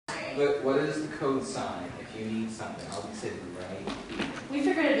But what is the code sign if you need something? I'll be sitting right here. We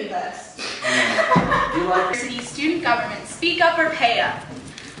figured it'd be best. University student government, speak up or pay up.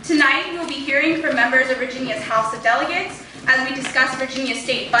 Tonight we will be hearing from members of Virginia's House of Delegates as we discuss Virginia's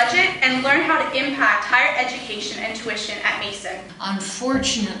state budget and learn how to impact higher education and tuition at Mason.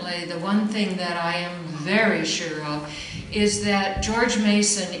 Unfortunately, the one thing that I am very sure of is that George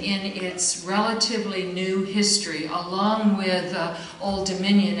Mason, in its relatively new history, along with Old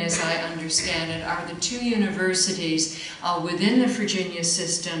Dominion, as I understand it, are the two universities within the Virginia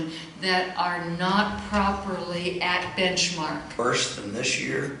system that are not properly at benchmark. Worse than this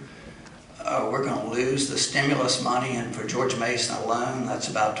year, we're going to lose the stimulus money, and for George Mason alone, that's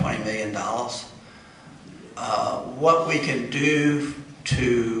about $20 million. What we can do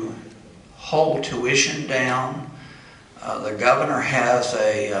to hold tuition down, the governor has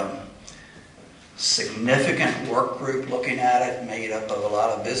a significant work group looking at it, made up of a lot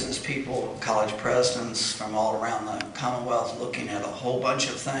of business people, college presidents from all around the Commonwealth, looking at a whole bunch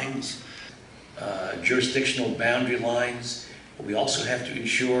of things. Jurisdictional boundary lines. We also have to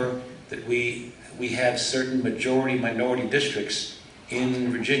ensure that we have certain majority-minority districts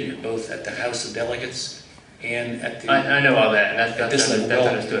in Virginia, both at the House of Delegates and at the... I know all that, and that's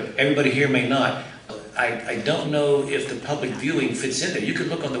understood. Everybody here may not. I don't know if the public viewing fits in there. You could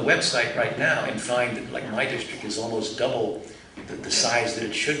look on the website right now and find that, like, my district is almost double the size that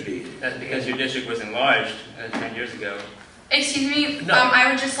it should be. That's because your district was enlarged 10 years ago. Excuse me, No. I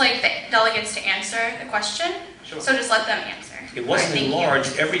would just like the delegates to answer the question. Sure. So just let them answer. It wasn't All right,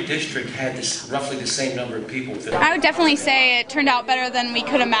 enlarged. Every district had roughly the same number of people. I would definitely say it turned out better than we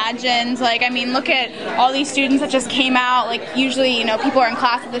could imagine. Like, I mean, look at all these students that just came out. Like, usually, you know, people are in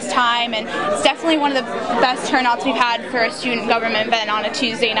class at this time, and it's definitely one of the best turnouts we've had for a student government event on a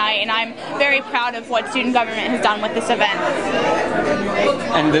Tuesday night, and I'm very proud of what student government has done with this event.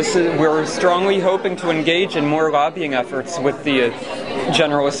 And we're strongly hoping to engage in more lobbying efforts with the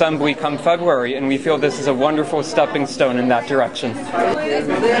General Assembly come February, and we feel this is a wonderful stepping stone in that direction. I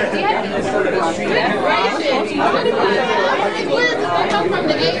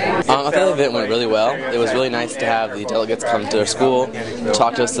thought the event went really well. It was really nice to have the delegates come to our school,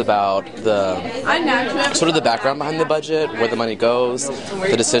 talk to us about the background behind the budget, where the money goes,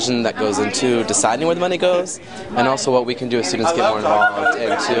 the decision that goes into deciding where the money goes, and also what we can do as students get more involved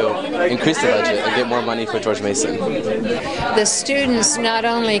and to increase the budget and get more money for George Mason. The students not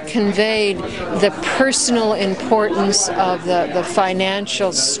only conveyed the personal importance of the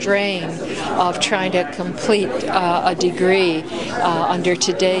financial strain of trying to complete a degree under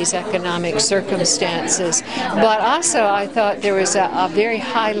today's economic circumstances, but also I thought there was a very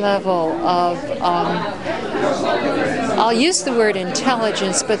high level of, I'll use the word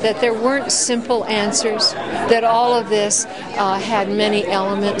intelligence, but that there weren't simple answers, that all of this had many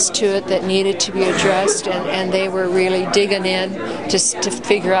elements to it that needed to be addressed, and they were really digging in to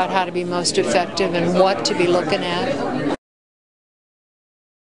figure out how to be most effective and what to be looking at.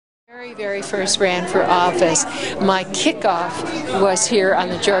 Very first ran for office, my kickoff was here on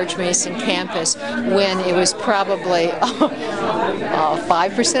the George Mason campus when it was probably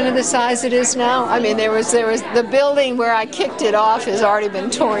 5% of the size it is now. I mean, there was the building where I kicked it off has already been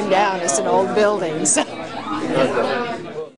torn down. It's an old building. So.